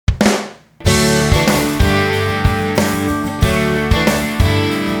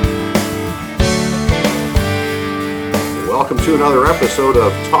welcome to another episode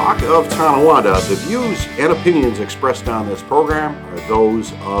of Talk of Tonawanda. The views and opinions expressed on this program are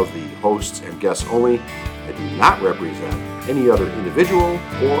those of the hosts and guests only and do not represent any other individual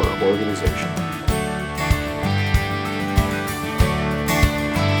or organization.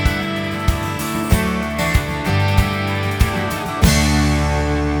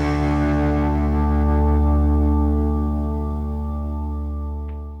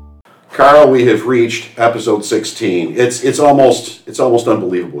 Carl, we have reached episode 16. It's almost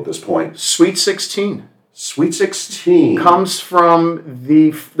unbelievable at this point. Sweet 16. Sweet 16 comes from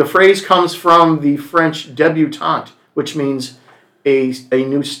the phrase comes from the French débutante, which means a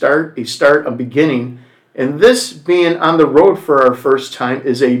new start, a beginning. And this being on the road for our first time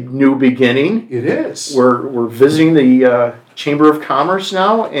is a new beginning. It is. We're visiting the Chamber of Commerce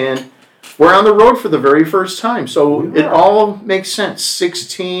now, and we're on the road for the very first time. So it all makes sense.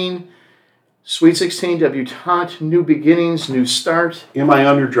 16. Sweet 16, debutante, new beginnings, new start. Am I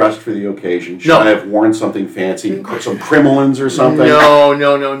underdressed for the occasion? Should I have worn something fancy, some crinolines or something?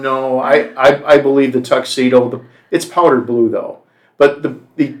 No. I believe the tuxedo. It's powder blue though, but the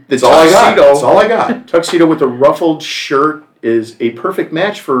That's tuxedo. That's all I got. Tuxedo with the ruffled shirt is a perfect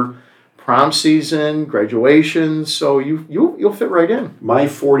match for prom season, graduation. So you'll fit right in. My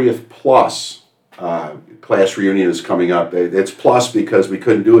 40th plus class reunion is coming up. It's plus because we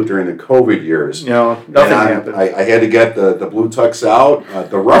couldn't do it during the COVID years. No, nothing happened. I had to get the blue tux out.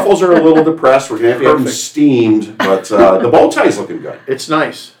 The ruffles are a little depressed. We're going to have them steamed, but the bow tie's looking good. It's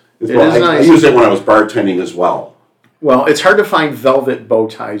nice. Nice. I used it when I was bartending as well. Well, it's hard to find velvet bow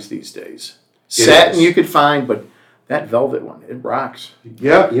ties these days. Satin you could find, but that velvet one, it rocks.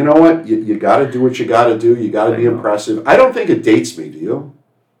 Yeah, you know what? You got to do what you got to do. You got to be impressive. I don't think it dates me, do you?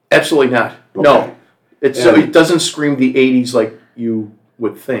 Absolutely not. Okay. No. It doesn't scream the 80s like you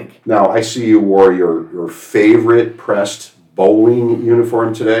would think. Now, I see you wore your favorite pressed bowling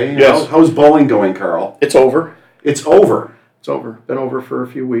uniform today. Yes. How's bowling going, Carl? It's over. It's over. It's over. Been over for a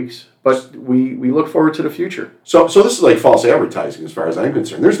few weeks. But we look forward to the future. So this is like false advertising as far as I'm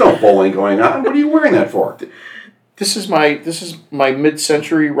concerned. There's no bowling going on. What are you wearing that for? This is my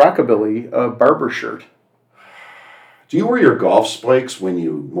mid-century rockabilly barber shirt. Do you wear your golf spikes when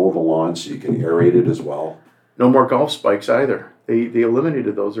you mow the lawn so you can aerate it as well? No more golf spikes either. They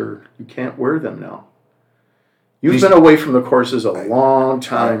eliminated those, or you can't wear them now. You've been away from the courses a long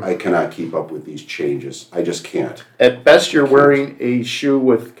time. I cannot keep up with these changes. I just can't. At best, you're wearing a shoe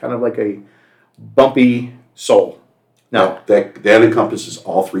with kind of like a bumpy sole. Now that encompasses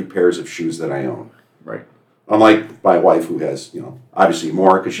all three pairs of shoes that I own. Right. Unlike my wife, who has, obviously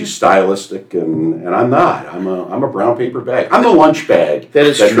more because she's stylistic, and I'm not. I'm a brown paper bag. I'm the lunch bag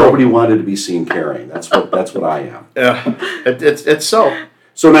that nobody wanted to be seen carrying. That's what I am. Yeah, it's so.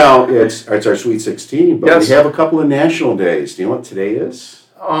 So now it's our Sweet 16, but yes. We have a couple of national days. Do you know what today is?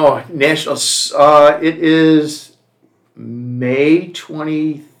 Oh, national! It is May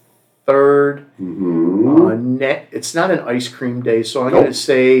 23rd. Mm-hmm. It's not an ice cream day, so I'm going to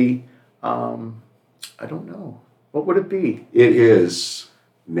say. I don't know. What would it be? It is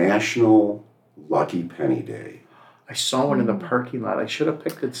National Lucky Penny Day. I saw one in the parking lot. I should have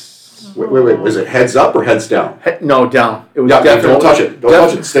picked it. Wait. Was it heads up or heads down? No, down. It was definitely. Don't touch it. Don't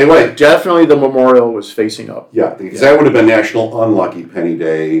touch it. Stay away. Definitely the memorial was facing up. Yeah, because that would have been National Unlucky Penny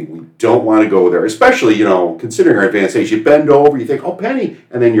Day. We don't want to go there, especially, considering our advanced age. You bend over, you think, oh, penny,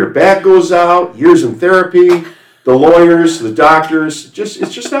 and then your back goes out, years in therapy, the lawyers, the doctors.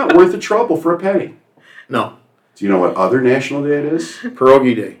 It's just not worth the trouble for a penny. No. Do you know what other national day it is?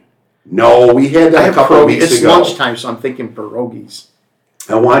 Pierogi Day. No, we had that a couple of weeks ago. It's lunchtime, so I'm thinking pierogies.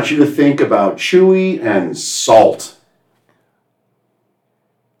 I want you to think about chewy and salt.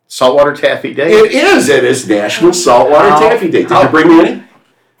 Saltwater Taffy Day. It is National Saltwater Taffy Day. Did you bring me any?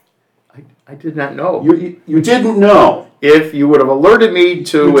 I did not know. You didn't know. If you would have alerted me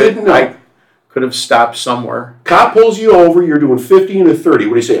to it, I could have stopped somewhere. Cop pulls you over, you're doing 50 and a 30.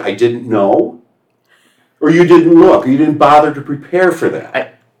 What do you say? I didn't know? Or you didn't look, or you didn't bother to prepare for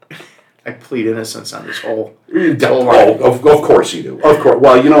that. I plead innocence on this whole. Of course you do. Of course.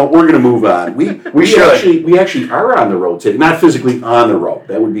 Well, we're going to move on. We actually are on the road today. Not physically on the road.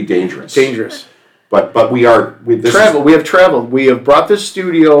 That would be dangerous. But we are. We have traveled. We have brought the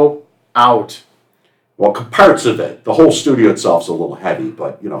studio out. Well, parts of it. The whole studio itself is a little heavy,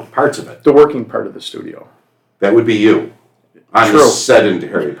 but parts of it. The working part of the studio. That would be you. On the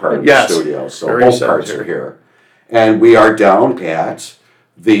sedentary part of the studio. So both parts are here. And we are down at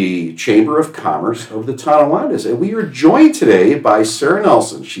the Chamber of Commerce of the Tonawandas. And we are joined today by Sarah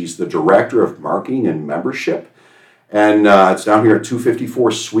Nelson. She's the Director of Marketing and Membership And it's down here at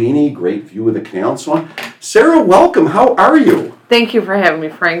 254 Sweeney. Great view of the canal and so on. Sarah, welcome. How are you? Thank you for having me,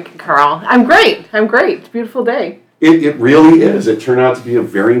 Frank and Carl. I'm great. It's a beautiful day. It really is. It turned out to be a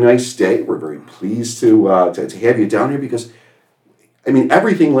very nice day. We're very pleased to have you down here because, I mean,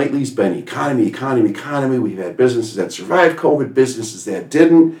 everything lately has been economy. We've had businesses that survived COVID, businesses that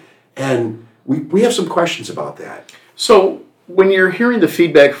didn't, and we have some questions about that. So when you're hearing the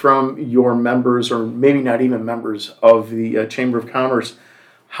feedback from your members, or maybe not even members of the Chamber of Commerce,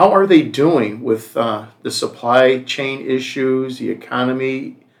 how are they doing with the supply chain issues, the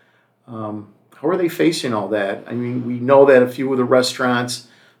economy? How are they facing all that? I mean, we know that a few of the restaurants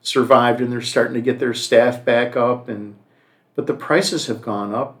survived and they're starting to get their staff back up, but the prices have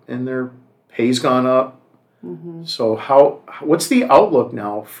gone up and their pay's gone up. Mm-hmm. So what's the outlook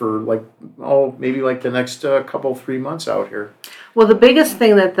now for maybe the next couple 3 months out here? Well, the biggest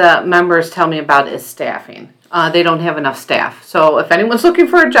thing that the members tell me about is staffing. They don't have enough staff. So if anyone's looking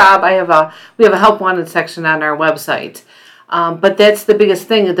for a job, we have a help wanted section on our website. But that's the biggest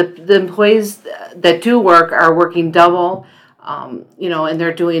thing. The employees that do work are working double, and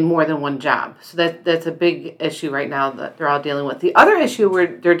they're doing more than one job. So that's a big issue right now that they're all dealing with. The other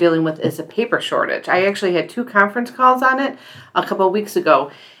issue they're dealing with is a paper shortage. I actually had 2 conference calls on it a couple of weeks ago.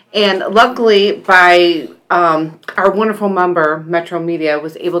 And luckily, by our wonderful member, Metro Media,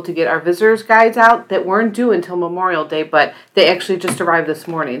 was able to get our visitors guides out that weren't due until Memorial Day, but they actually just arrived this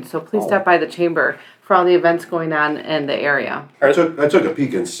morning. So please stop by the chamber for all the events going on in the area. I took a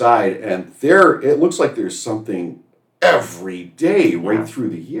peek inside, and it looks like there's something every day right through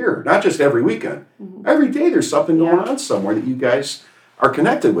the year, not just every weekend. Mm-hmm. Every day there's something going on somewhere that you guys are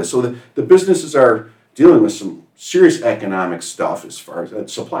connected with. So the businesses are dealing with some serious economic stuff as far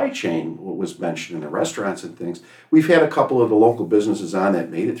as supply chain was mentioned in the restaurants and things. We've had a couple of the local businesses on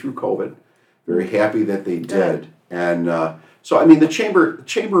that made it through COVID. Very happy that they did. And so, I mean, the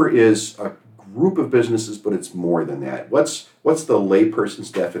chamber is a group of businesses, but it's more than that. What's the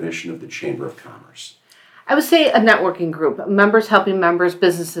layperson's definition of the Chamber of Commerce? I would say a networking group, members helping members,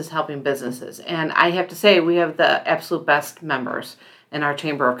 businesses helping businesses. And I have to say, we have the absolute best members in our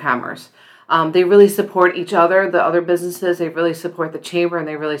Chamber of Commerce. They really support each other, the other businesses. They really support the chamber, and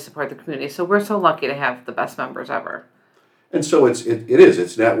they really support the community. So we're so lucky to have the best members ever. And so it's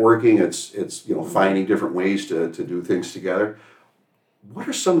networking. It's finding different ways to do things together. What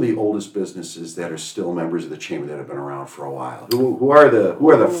are some of the oldest businesses that are still members of the chamber that have been around for a while? Who are the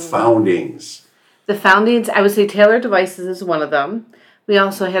foundings? The foundings, I would say Taylor Devices is one of them. We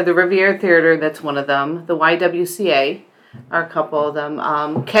also have the Riviera Theater, that's one of them. The YWCA are a couple of them.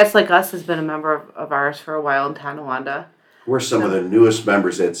 Cats Like Us has been a member of ours for a while in Tonawanda. Who are some of the newest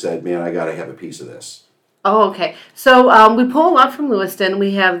members that said, man, I got to have a piece of this? Oh, okay. So we pull a lot from Lewiston.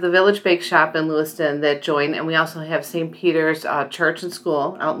 We have the Village Bake Shop in Lewiston that joined, and we also have St. Peter's Church and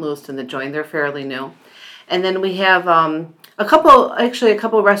School out in Lewiston that joined. They're fairly new. And then we have a couple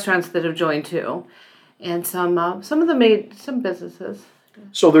of restaurants that have joined too, and some of them made some businesses.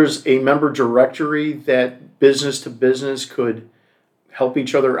 So there's a member directory that business to business could help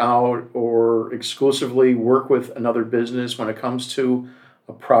each other out or exclusively work with another business when it comes to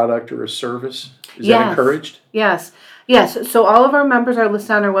a product or a service? Is that encouraged? Yes. So all of our members are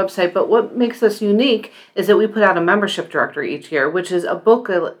listed on our website, but what makes us unique is that we put out a membership directory each year, which is a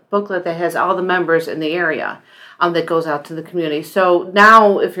booklet that has all the members in the area that goes out to the community. So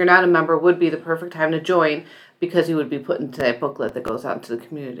now, if you're not a member, would be the perfect time to join because you would be put into that booklet that goes out to the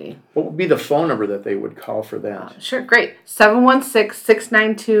community. What would be the phone number that they would call for that? Sure, great.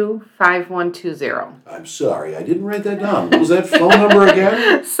 716-692-5120. I'm sorry, I didn't write that down. What was that phone number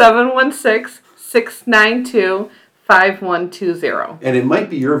again? 716-692-5120. And it might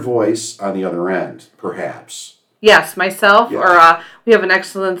be your voice on the other end, perhaps. Yes, myself, or we have an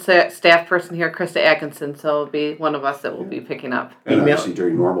excellent staff person here, Krista Atkinson, so it'll be one of us that will be picking up. And obviously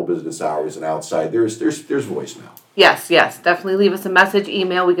during normal business hours and outside, there's voicemail. Yes, definitely leave us a message,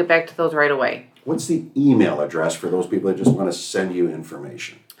 email, we get back to those right away. What's the email address for those people that just want to send you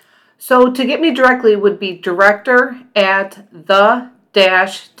information? So to get me directly would be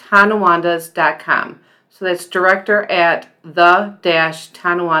director@the-tonawandas.com. So that's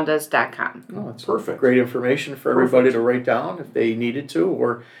director@the-tonawandas.com. Oh, that's perfect. Great information for everybody to write down if they needed to,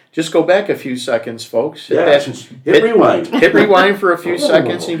 or just go back a few seconds, folks. Hit rewind. Hit rewind for a few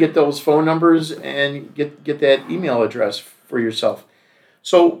seconds and get those phone numbers and get that email address for yourself.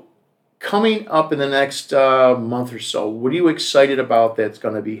 So coming up in the next month or so, what are you excited about that's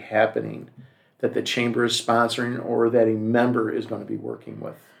going to be happening that the Chamber is sponsoring or that a member is going to be working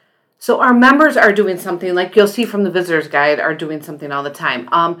with? So our members are doing something, like you'll see from the Visitor's Guide, are doing something all the time.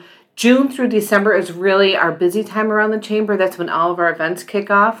 June through December is really our busy time around the chamber. That's when all of our events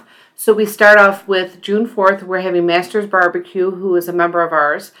kick off. So we start off with June 4th. We're having Masters Barbecue, who is a member of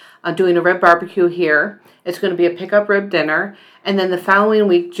ours, doing a rib barbecue here. It's going to be a pickup rib dinner. And then the following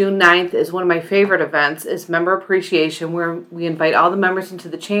week, June 9th, is one of my favorite events, is Member Appreciation, where we invite all the members into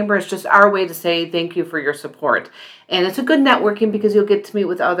the chamber. It's just our way to say thank you for your support. And it's a good networking because you'll get to meet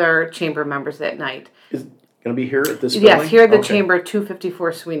with other chamber members that night. Is it going to be here at this building? Yes, here at the chamber,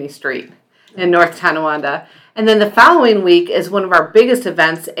 254 Sweeney Street in North Tonawanda. And then the following week is one of our biggest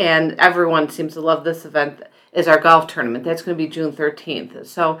events, and everyone seems to love this event, is our golf tournament. That's going to be June 13th.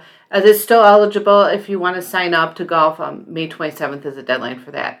 So it's still eligible if you want to sign up to golf. May 27th is the deadline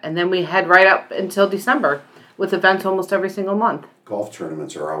for that. And then we head right up until December with events almost every single month. Golf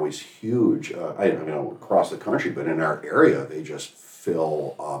tournaments are always huge. I know across the country, but in our area, they just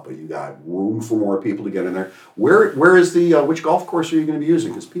fill up. You got room for more people to get in there. Where is the which golf course are you going to be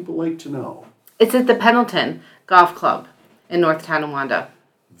using? Because people like to know. It's at the Pendleton Golf Club in North Tonawanda.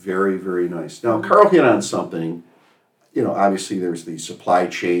 Very, very nice. Now, Carl hit on something. Obviously there's the supply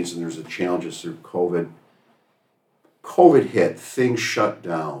chains and there's the challenges through COVID. COVID hit, things shut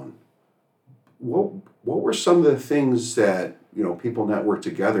down. What were some of the things that, people networked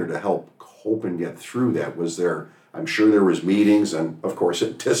together to help cope and get through that? I'm sure there was meetings and, of course,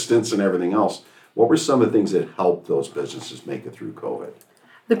 at distance and everything else. What were some of the things that helped those businesses make it through COVID?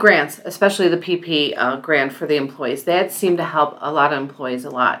 The grants, especially the PP grant for the employees, that seemed to help a lot of employees a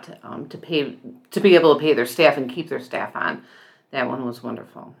lot to be able to pay their staff and keep their staff on. That one was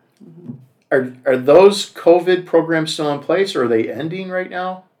wonderful. Mm-hmm. Are those COVID programs still in place, or are they ending right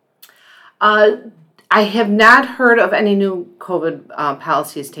now? I have not heard of any new COVID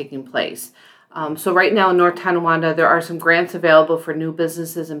policies taking place. So right now in North Tonawanda, there are some grants available for new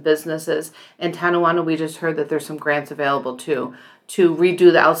businesses and businesses. In Tonawanda, we just heard that there's some grants available too, to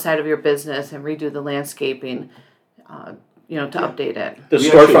redo the outside of your business and redo the landscaping, to update it. The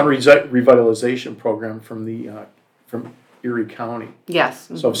storefront revitalization program from Erie County. Yes.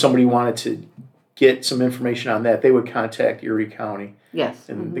 So if somebody wanted to get some information on that, they would contact Erie County. Yes.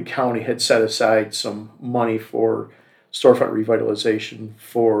 And the county had set aside some money for storefront revitalization,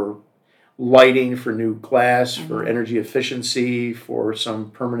 for lighting, for new glass, for energy efficiency, for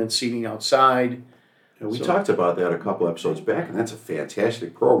some permanent seating outside. We talked about that a couple episodes back, and that's a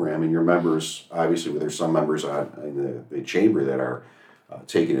fantastic program. And your members, obviously, there's some members in the chamber that are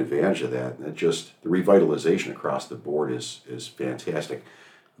taking advantage of that. And the revitalization across the board is fantastic.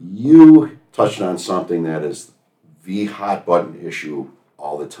 You touched on something that is the hot button issue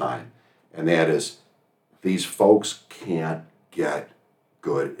all the time, and that is these folks can't get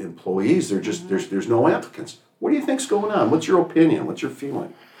good employees. They're just there's no applicants. What do you think's going on? What's your opinion? What's your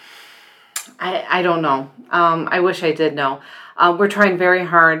feeling? I don't know. I wish I did know. We're trying very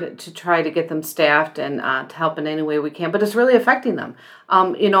hard to try to get them staffed and to help in any way we can, but it's really affecting them.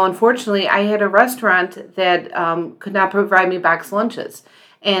 Unfortunately, I had a restaurant that could not provide me box lunches.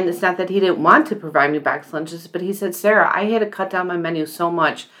 And it's not that he didn't want to provide me box lunches, but he said, Sarah, I had to cut down my menu so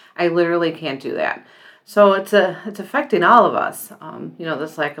much, I literally can't do that. So it's affecting all of us,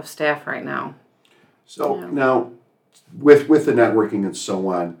 this lack of staff right now. So now, with the networking and so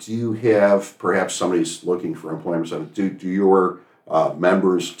on, do you have, perhaps somebody's looking for employment, do your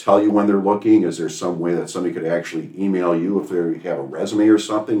members tell you when they're looking? Is there some way that somebody could actually email you if they have a resume or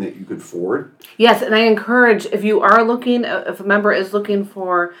something that you could forward? Yes, and I encourage, if you are looking, if a member is looking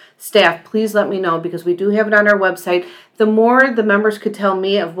for staff, please let me know, because we do have it on our website. The more the members could tell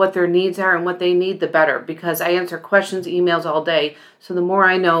me of what their needs are and what they need, the better, because I answer questions, emails all day. So the more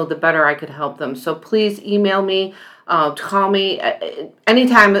I know, the better I could help them. So please email me, call me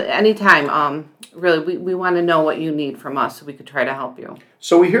anytime. Really, we want to know what you need from us so we could try to help you.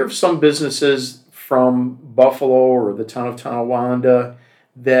 So we hear of some businesses from Buffalo or the town of Tonawanda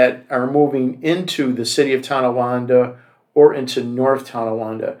that are moving into the city of Tonawanda or into North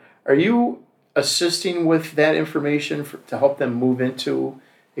Tonawanda. Are you assisting with that information to help them move into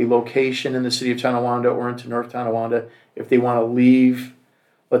a location in the city of Tonawanda or into North Tonawanda if they want to leave,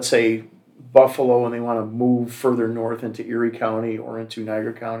 let's say, Buffalo, and they want to move further north into Erie County or into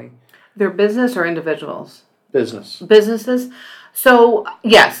Niagara County? They're business or individuals? Businesses. So,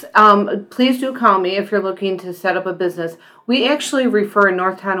 yes, please do call me if you're looking to set up a business. We actually refer in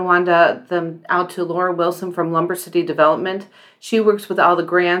North Tonawanda them out to Laura Wilson from Lumber City Development. She works with all the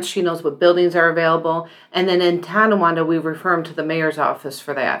grants. She knows what buildings are available. And then in Tonawanda, we refer them to the mayor's office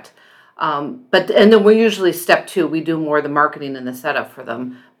for that. And then we're usually step 2. We do more of the marketing and the setup for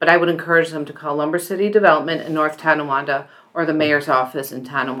them. But I would encourage them to call Lumber City Development in North Tonawanda or the mayor's office in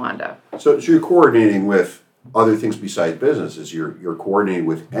Tonawanda. So you're coordinating with other things besides businesses. You're coordinating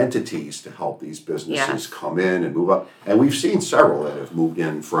with entities to help these businesses come in and move up. And we've seen several that have moved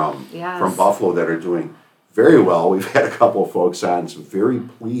in from Buffalo that are doing very well. We've had a couple of folks on, so very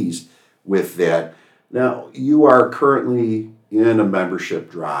pleased with that. Now, you are currently in a membership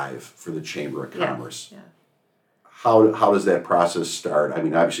drive for the Chamber of Commerce. Yeah. How does that process start? I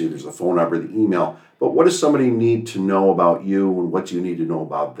mean, obviously there's the phone number, the email, but what does somebody need to know about you, and what do you need to know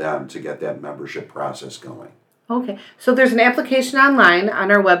about them to get that membership process going? Okay, so there's an application online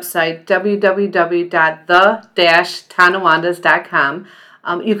on our website, www.the-tonawandas.com.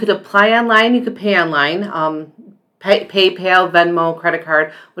 You could apply online, you could pay online, PayPal, Venmo, credit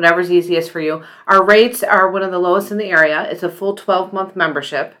card, whatever's easiest for you. Our rates are one of the lowest in the area. It's a full 12-month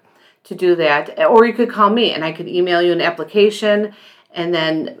membership to do that. Or you could call me and I could email you an application, and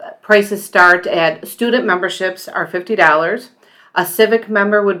then prices start at student memberships are $50. A civic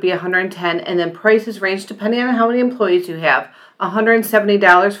member would be $110, and then prices range depending on how many employees you have.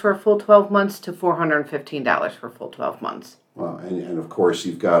 $170 for a full 12 months to $415 for a full 12 months. Well, and of course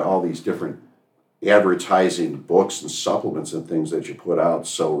you've got all these different advertising books and supplements and things that you put out.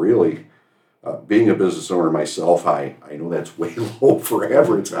 So really, being a business owner myself, I know that's way low for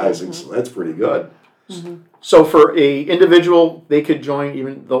advertising, so that's pretty good. Mm-hmm. So for a individual, they could join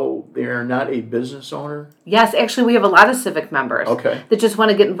even though they are not a business owner? Yes, actually we have a lot of civic members that just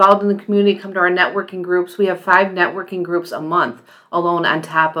want to get involved in the community, come to our networking groups. We have 5 networking groups a month alone on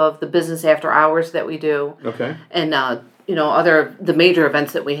top of the business after hours that we do. Okay. And the major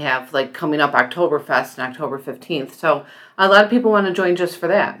events that we have, like coming up Oktoberfest and October 15th. So a lot of people want to join just for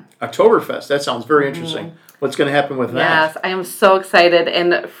that. Oktoberfest, that sounds very interesting. What's going to happen with that? Yes, I am so excited.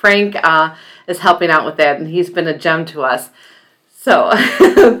 And Frank is helping out with that, and he's been a gem to us. So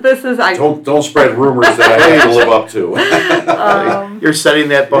this is... Don't spread rumors that I have to live up to. You're setting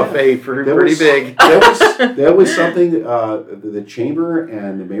that buffet pretty big. That was something the Chamber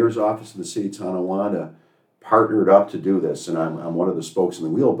and the Mayor's Office in the City of Tonawanda partnered up to do this, and I'm one of the spokes in the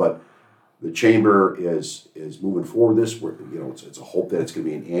wheel, but the Chamber is moving forward with this. It's a hope that it's going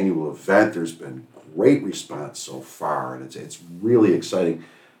to be an annual event. There's been great response so far, and it's really exciting.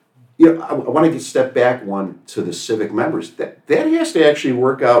 I want to step back one to the civic members. That has to actually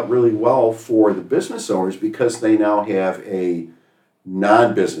work out really well for the business owners, because they now have a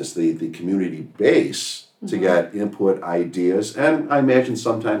non-business, the community base, to get input, ideas, and I imagine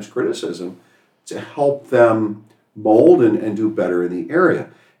sometimes criticism, to help them mold and do better in the area.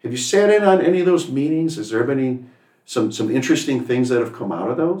 Have you sat in on any of those meetings? Has there been some interesting things that have come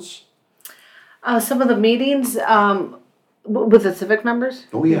out of those? Some of the meetings with the civic members?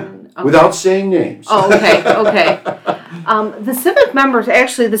 Oh, yeah. Okay. Without saying names. Oh, okay. The civic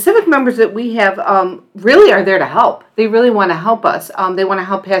members that we have really are there to help. They really want to help us. They want to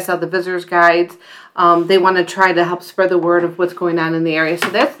help pass out the visitors guides. They want to try to help spread the word of what's going on in the area. So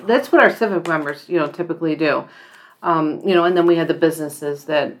that's what our civic members, typically do. And then we have the businesses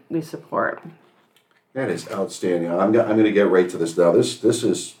that we support. That is outstanding. I'm going to get right to this now. This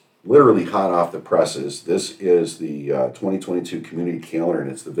is literally hot off the presses. This is the 2022 community calendar, and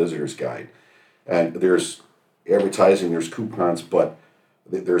it's the visitors guide. And there's advertising, there's coupons, but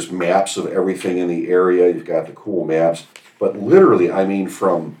there's maps of everything in the area. You've got the cool maps. But literally, I mean,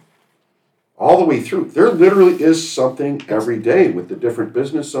 from all the way through, there literally is something every day with the different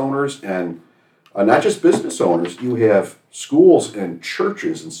business owners, and not just business owners. You have schools and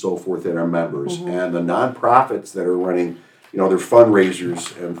churches and so forth that are members, and the nonprofits that are running, their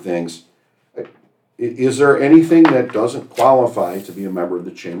fundraisers and things. Is there anything that doesn't qualify to be a member of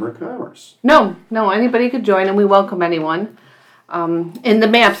the Chamber of Commerce? No, anybody could join, and we welcome anyone. And the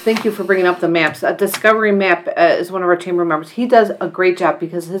maps, thank you for bringing up the maps. Discovery Map is one of our Chamber members. He does a great job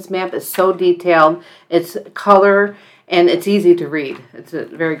because his map is so detailed. It's color, and it's easy to read. It's a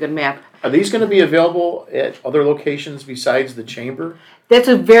very good map. Are these going to be available at other locations besides the Chamber? That's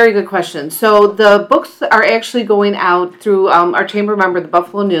a very good question. So the books are actually going out through our Chamber member, the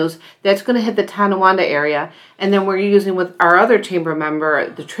Buffalo News. That's going to hit the Tonawanda area. And then we're using with our other Chamber member,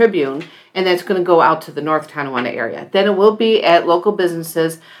 the Tribune, and that's going to go out to the North Tonawanda area. Then it will be at local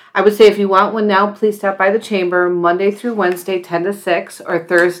businesses. I would say if you want one now, please stop by the Chamber Monday through Wednesday, 10 to 6, or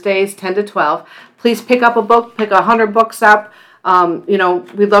Thursdays, 10 to 12. Please pick up a book, pick 100 books up.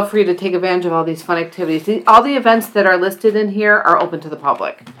 We'd love for you to take advantage of all these fun activities. All the events that are listed in here are open to the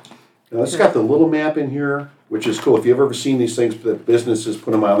public. Now, it's got the little map in here, which is cool. If you've ever seen these things that businesses put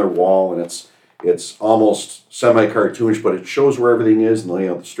them on their wall, and it's almost semi-cartoonish, but it shows where everything is and the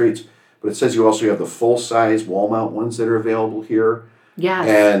layout of the streets. But it says you also have the full-size wall mount ones that are available here. Yes.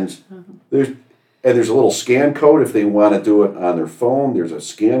 And And there's a little scan code if they want to do it on their phone. There's a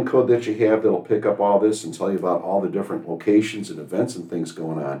scan code that you have that'll pick up all this and tell you about all the different locations and events and things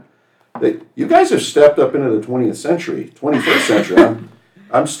going on. You guys have stepped up into the 21st century.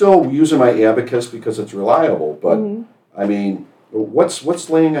 I'm still using my Abacus because it's reliable, but I mean, what's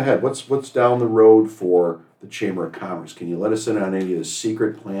laying ahead? What's down the road for the Chamber of Commerce? Can you let us in on any of the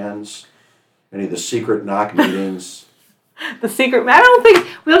secret plans, any of the secret knock meetings? The secret. I don't think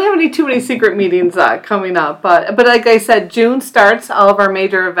we don't have too many secret meetings coming up, but like I said, June starts all of our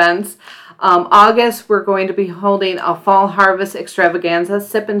major events. August, we're going to be holding a fall harvest extravaganza,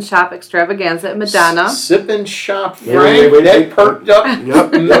 sip and shop extravaganza at Madonna. Sip and shop, Frank. Wait, that perked up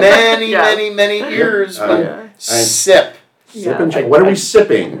many ears. Sip. Sip and shop. What are we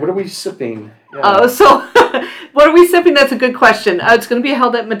sipping? What are we sipping? So what are we sipping? That's a good question. It's going to be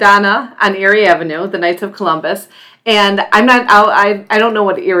held at Madonna on Erie Avenue, the Knights of Columbus. And I'm not out. I don't know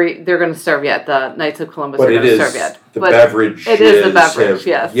what Erie they're going to serve yet. The Knights of Columbus are going to serve yet. The beverage. It is the beverage.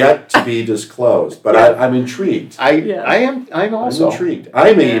 Yes. Yet to be disclosed, but I'm intrigued. I'm also intrigued.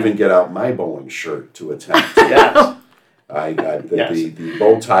 I may even get out my bowling shirt to attempt. Yes. The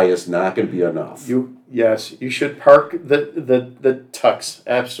bow tie is not going to be enough. You should park the tux.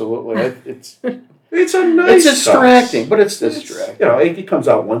 Absolutely. It's a nice. It's distracting, but it's distracting. It comes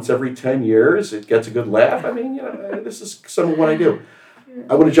out once every 10 years. It gets a good laugh. I mean, this is some of what I do.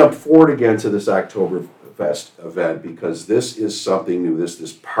 I want to jump forward again to this Oktoberfest event because this is something new.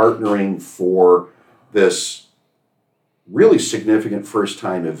 This partnering for this really significant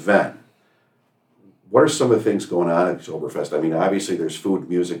first-time event. What are some of the things going on at Oktoberfest? I mean, obviously there's food,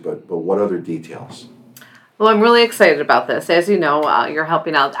 music, but what other details? Well, I'm really excited about this. As you know, you're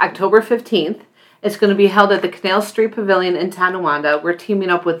helping out October 15th. It's going to be held at the Canal Street Pavilion in Tonawanda. We're teaming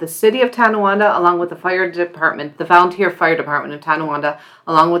up with the City of Tonawanda along with the fire department, the volunteer fire department of Tonawanda,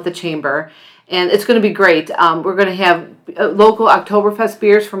 along with the Chamber. And it's going to be great. We're going to have local Oktoberfest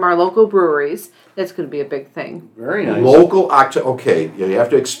beers from our local breweries. That's going to be a big thing. Very nice. Local okay, you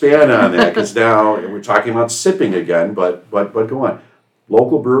have to expand on that because now we're talking about sipping again, but go on.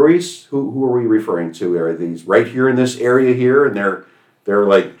 Local breweries, who are we referring to? Are these right here in this area here, and they're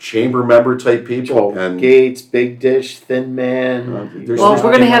like chamber member type people? And Gates, Big Dish, Thin Man. We're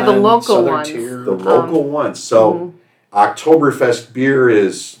going to have the local ones. The local ones. So Oktoberfest beer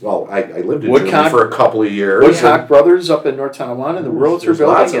is, I lived in Germany for a couple of years. Woodcock Brothers up in North Tonawanda, the Wurlitzer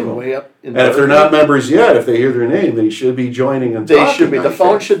Building, and way up in and if they're not members yet, if they hear their name, they should be joining and talking. They should be. The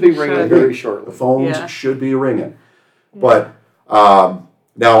phone should be ringing very shortly. The phones should be ringing. But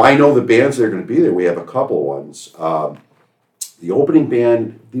now I know the bands that are going to be there. We have a couple ones. The opening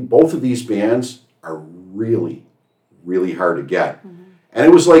band, both of these bands are really, really hard to get. And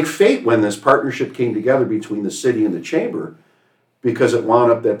it was like fate when this partnership came together between the city and the chamber, because it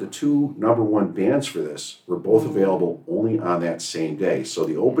wound up that the two number one bands for this were both available only on that same day. So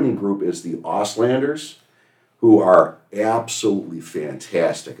the opening group is the Auslanders, who are absolutely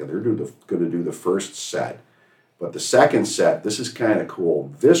fantastic, and they're going to do the first set. But the second set, this is kind of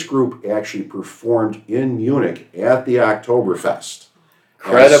cool. This group actually performed in Munich at the Oktoberfest.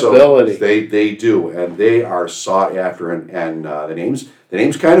 Credibility. So they do, and they are sought after. And the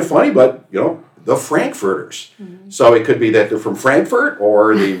name's kind of funny, but the Frankfurters. So it could be that they're from Frankfurt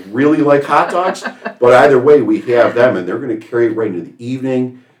or they really like hot dogs. But either way, we have them, and they're going to carry it right into the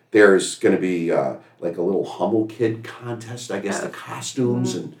evening. There's going to be like a little Humble Kid contest, I guess, the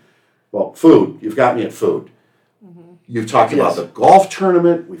costumes and food. You've got me at food. You've talked about the golf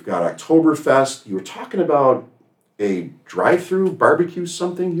tournament. We've got Oktoberfest. You were talking about a drive-through barbecue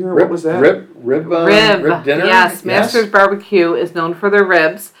something here. What was that? Rib dinner. Yes, Masters Barbecue is known for their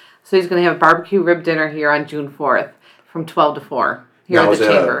ribs, so he's going to have a barbecue rib dinner here on June 4th from 12 to 4 here at the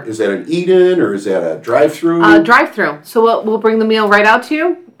Chamber. Is that an eat-in or is that a drive-through? Drive-through. So we'll bring the meal right out to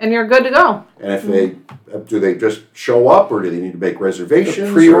you, and you're good to go. And if do they just show up, or do they need to make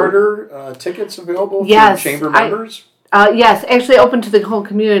reservations? Pre-order tickets available for Chamber members? Yes, actually open to the whole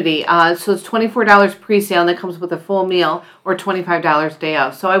community. So it's $24 pre-sale, and that comes with a full meal, or $25 day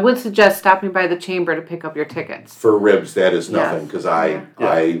of. So I would suggest stopping by the Chamber to pick up your tickets. For ribs, that is nothing, because I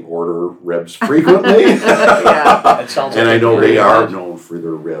order ribs frequently. That sounds and I know they are known for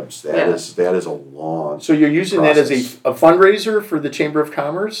their ribs. That is a long So you're using process. that as a fundraiser for the Chamber of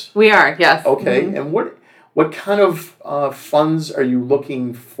Commerce? We are, yes. Okay, and what kind of funds are you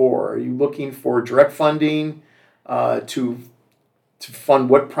looking for? Are you looking for direct funding? To fund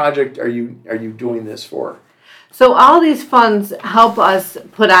what project are you doing this for? So all these funds help us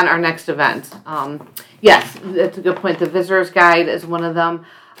put on our next event. Yes, that's a good point. The visitor's guide is one of them.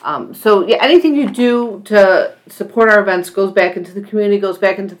 So yeah, anything you do to support our events goes back into the community, goes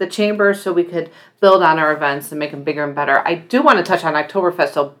back into the chamber, so we could build on our events and make them bigger and better. I do want to touch on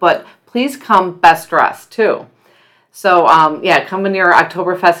Oktoberfest, though, but please come best dressed too. So yeah, come in your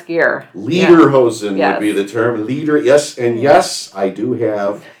Oktoberfest gear. Lederhosen Yes. would be the term. Leder, yes, and yes, I do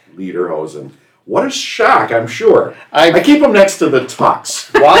have Lederhosen. What a shock, I'm sure. I keep them next to the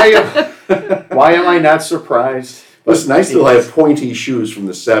tux. Why am I not surprised? Listen, I still have pointy shoes from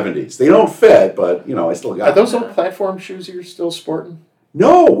the 70s. They don't fit, but, I still got Are those them. old platform shoes you're still sporting?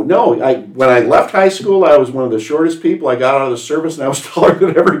 No. When I left high school, I was one of the shortest people. I got out of the service, and I was taller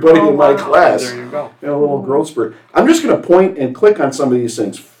than everybody in my class. There you go. A little growth spurt. I'm just going to point and click on some of these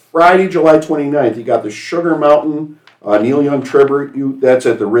things. Friday, July 29th, you got the Sugar Mountain Neil Young tribute. That's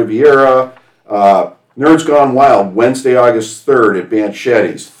at the Riviera. Nerds Gone Wild, Wednesday, August 3rd at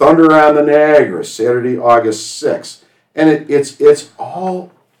Banchetti's. Thunder on the Niagara, Saturday, August 6th. And it's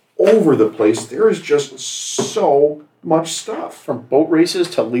all over the place. There is just so much stuff. From boat races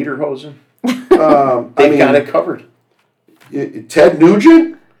to Lederhosen. Got it covered. Ted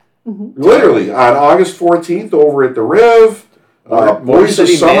Nugent, literally, on August 14th over at the Riv. Boys of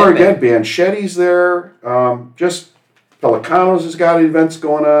Summer again, Banchetti's there. Just Pelicanos has got events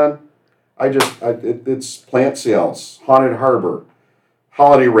going on. It's plant sales, Haunted Harbor,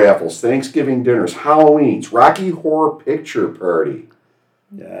 holiday raffles, Thanksgiving dinners, Halloweens, Rocky Horror Picture Party.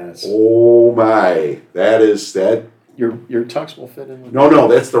 Yes. Oh my, that. Your tux will fit in with No,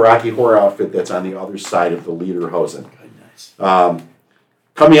 that's the Rocky Horror outfit that's on the other side of the Lederhosen. Goodness.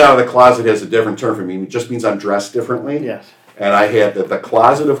 Coming out of the closet has a different term for me. It just means I'm dressed differently. Yes. And I have the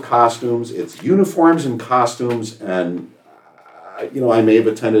closet of costumes. It's uniforms and costumes, and I may have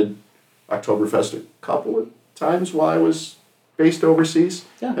attended Oktoberfest a couple of times while I was based overseas,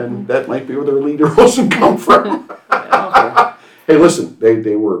 and that might be where their Lederhosen come from. Hey, listen,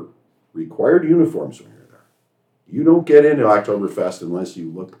 they were required uniforms when you're there. You don't get into Oktoberfest unless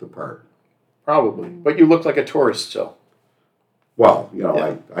you look the part. Probably, but you look like a tourist, so. Well,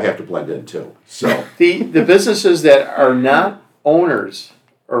 I have to blend in too. So the businesses that are not owners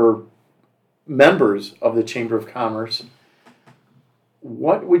or members of the Chamber of Commerce,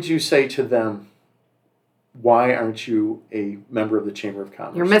 what would you say to them? Why aren't you a member of the Chamber of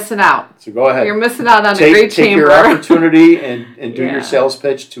Commerce? You're missing out. So go ahead. You're missing out on a great take chamber. your opportunity and do your sales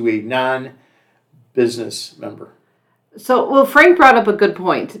pitch to a non-business member. So, Frank brought up a good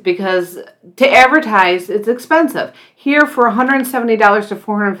point, because to advertise, it's expensive. Here, for $170 to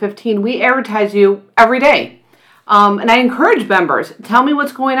 $415, we advertise you every day. And I encourage members, tell me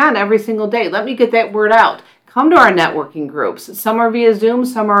what's going on every single day. Let me get that word out. Come to our networking groups. Some are via Zoom,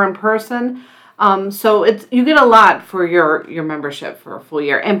 some are in person. So you get a lot for your membership for a full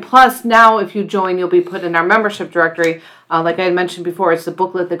year. And plus, now if you join, you'll be put in our membership directory. Like I had mentioned before, it's the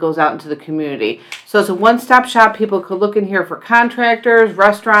booklet that goes out into the community. So it's a one-stop shop. People could look in here for contractors,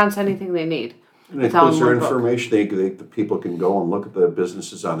 restaurants, anything they need. And it goes their information. The people can go and look at the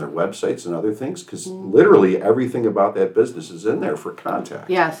businesses on their websites and other things, because literally everything about that business is in there for contact.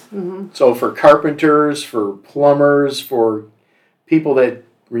 Yes. Mm-hmm. So for carpenters, for plumbers, for people that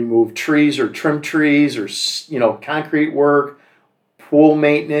remove trees or trim trees or concrete work, pool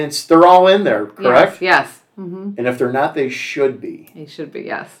maintenance, they're all in there, correct? Yes. Mm-hmm. And if they're not, they should be. They should be,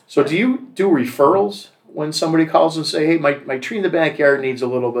 yes. So do you do referrals when somebody calls and say, hey, my tree in the backyard needs a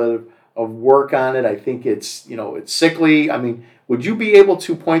little bit of work on it. I think it's sickly. I mean, would you be able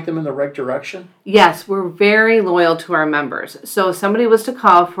to point them in the right direction? Yes, we're very loyal to our members. So if somebody was to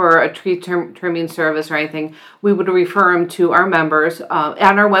call for a tree trimming service or anything, we would refer them to our members.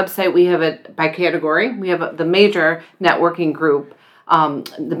 On our website, we have it by category. We have the major networking group,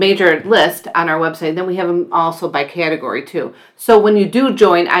 the major list on our website. Then we have them also by category too. So when you do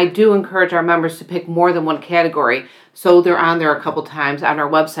join, I do encourage our members to pick more than one category. So they're on there a couple times on our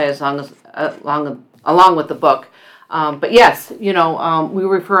website along with the book. But yes, we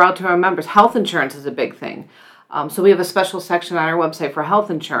refer out to our members. Health insurance is a big thing. So we have a special section on our website for health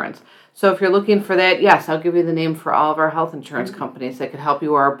insurance. So if you're looking for that, yes, I'll give you the name for all of our health insurance companies that could help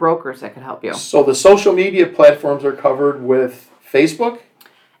you, or our brokers that could help you. So the social media platforms are covered with Facebook,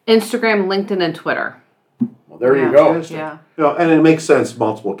 Instagram, LinkedIn, and Twitter. Well, there you go. Yeah. And it makes sense,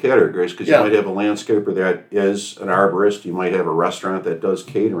 multiple categories, because you Yeah. might have a landscaper that is an arborist. You might have a restaurant that does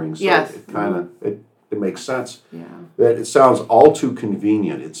catering. So Yes. it kind of it makes sense. Yeah. It sounds all too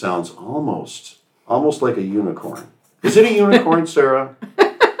convenient. It sounds almost like a unicorn. Is it a unicorn, Sarah?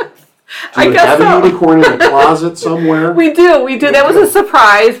 Do I you guess have so. a unicorn in the closet somewhere? We do. That was a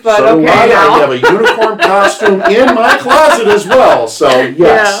surprise, but So okay. I now. have a unicorn costume in my closet as well. So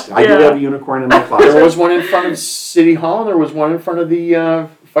yes, Yeah, I do yeah. have a unicorn in my closet. There was one in front of City Hall, and there was one in front of the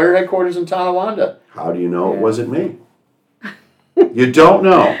fire headquarters in Tonawanda. How do you know it Yeah. wasn't me? You don't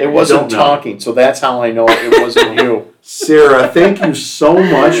know. It You wasn't don't know. talking, so that's how I know it wasn't you. Sarah, thank you so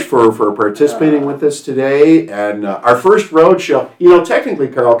much for participating with us today. And our first road show, technically,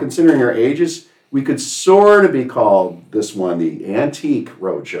 Carl, considering our ages, we could sort of be called this one the Antique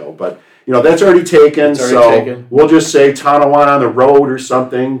Roadshow. But, that's already taken. It's already taken. We'll just say Tonawanda on the road or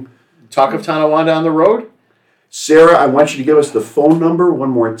something. Talk of Tonawanda on the road? Sarah, I want you to give us the phone number one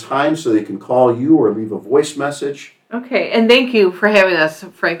more time so they can call you or leave a voice message. Okay, and thank you for having us,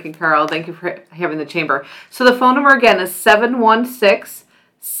 Frank and Carl. Thank you for having the chamber. So the phone number again is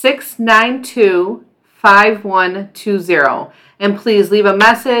 716-692-5120. And please leave a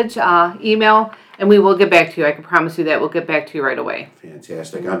message, email, and we will get back to you. I can promise you that we'll get back to you right away.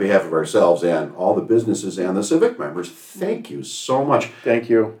 Fantastic. On behalf of ourselves and all the businesses and the civic members, thank you so much. Thank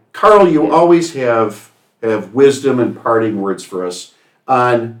you. Carl, you always have wisdom and parting words for us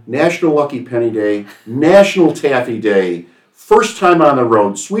on National Lucky Penny Day, National Taffy Day, first time on the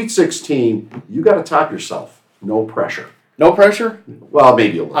road, Sweet 16. You got to top yourself. No pressure. No pressure? Well,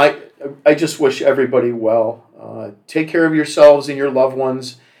 maybe a little. I just wish everybody well. Take care of yourselves and your loved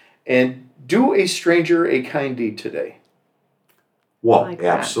ones, and do a stranger a kind deed today. Well, like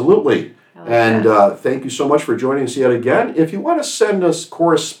that. absolutely. And thank you so much for joining us yet again. If you want to send us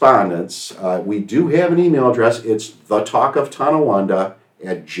correspondence, we do have an email address. It's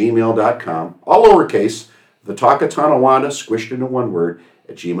thetalkoftonawanda@gmail.com. All lowercase, thetalkoftonawanda, squished into one word,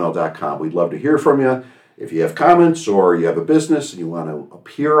 @gmail.com. We'd love to hear from you. If you have comments or you have a business and you want to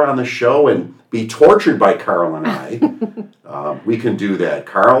appear on the show and be tortured by Carl and I, we can do that.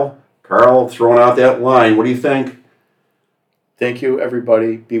 Carl, throwing out that line. What do you think? Thank you,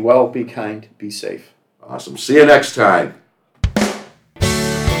 everybody. Be well, be kind, be safe. Awesome. See you next time.